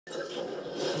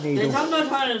needle. I'm not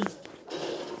trying to...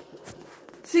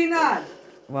 See, Nad?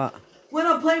 What? When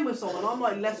I'm playing with someone, I'm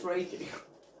like less raging.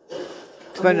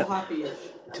 I'm more happy-ish.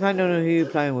 Depending on who you're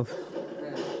playing with.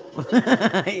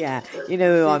 Yeah. Yeah, you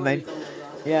know who I mean.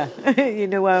 Yeah, you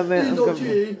know where I mean.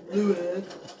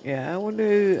 Yeah, I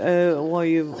wonder why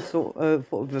you thought of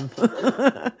him.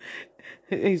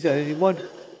 He's the only one.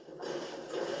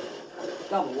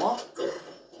 That was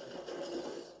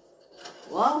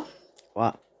what?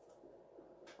 What?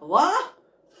 What?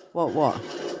 What?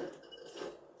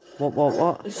 What?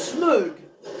 What? A smug.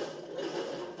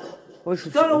 What's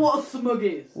Don't know what a smug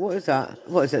is. What is that?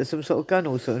 What is it? Some sort of gun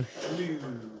or something?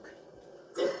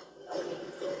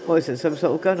 What is it? Some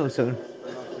sort of gun or something?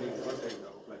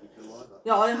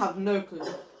 Yeah, I have no clue.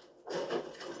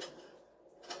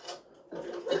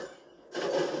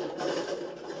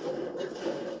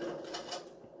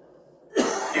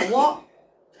 What?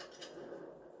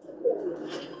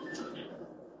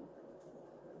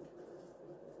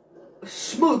 A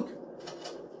smug.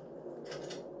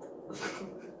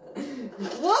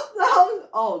 What the hell?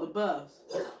 Oh, the burst.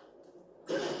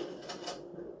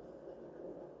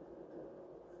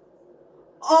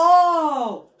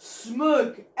 Oh,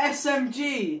 smug.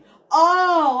 SMG.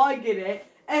 Oh, I get it.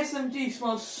 SMG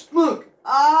smells smug.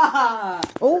 Ah.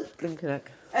 Oh, blinking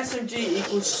SMG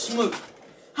equals smug.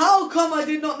 How come I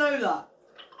did not know that?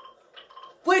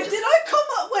 Wait, did I come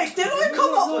up with we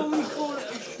that? call it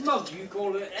a smug, you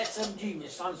call it SMG, which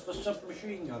stands for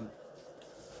submachine gun.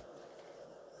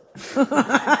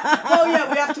 Oh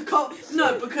yeah, we have to come.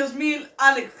 No, because me and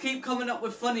Alex keep coming up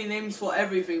with funny names for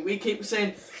everything. We keep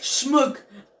saying smug,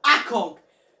 ACOG,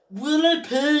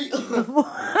 Willipede.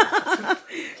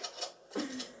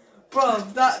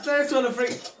 Bruv, that's what a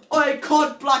freak. Oh,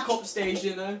 COD Black Ops stage,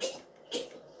 you know.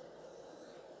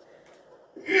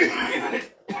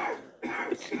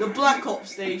 The Black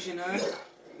Ops stage, you know.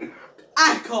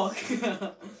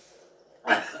 ACOG.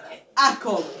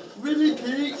 ACOG. Really,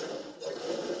 Pete?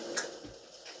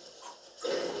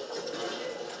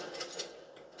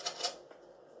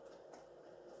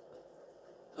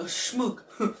 A smug.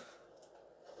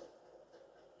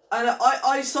 And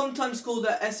I sometimes call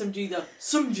that SMG the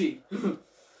Sumji.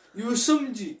 You a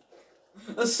Sumji.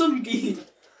 A Sumgi.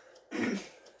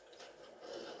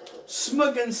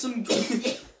 Smug and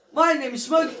Sumgi. My name's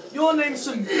Smug, your name's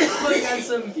Sumgi. Smug and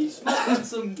Sumgi. Smug and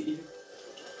Sumgi.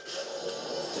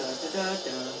 Da, da,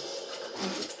 da,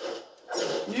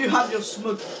 da. You have your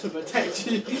Smug to protect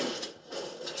you.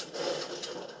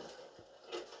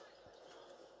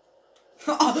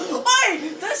 Oh,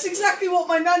 that's exactly what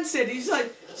my nan said. He's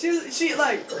like, she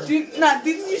like, Nan,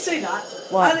 didn't you say that?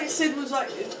 What? Alex said was like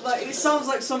it sounds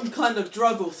like some kind of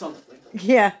drug or something.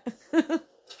 Yeah.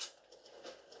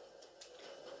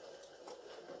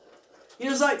 He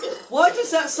was like, why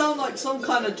does that sound like some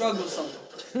kind of drug or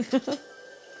something?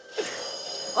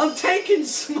 I'm taking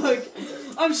smug.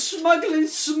 I'm smuggling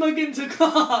smug into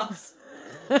cars.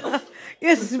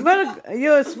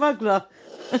 You're a smuggler.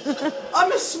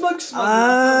 I'm a smug smuggler.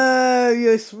 Oh,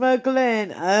 you're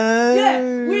smuggling. Oh.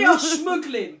 Yeah, we are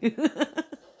smuggling.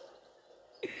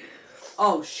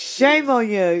 Oh, shit. Shame on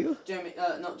you. Jamie,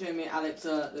 not Jamie, Alex,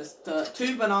 there's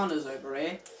 2 bananas over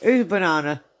here. Who's a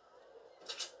banana?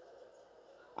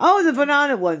 Oh, the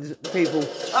banana ones, people.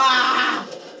 Ah!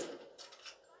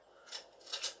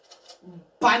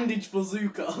 Bandage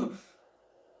bazooka.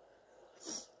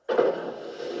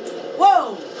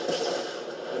 Whoa!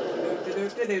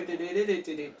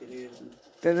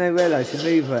 Don't they realise you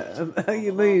move it?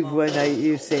 You move when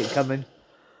you see it coming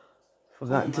from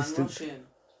that distance.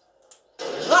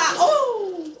 Ah!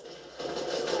 Oh!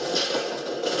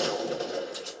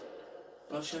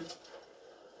 Russian.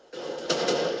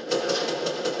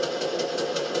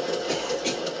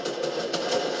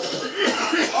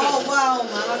 Oh wow,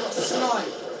 man! I got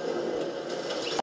sniped.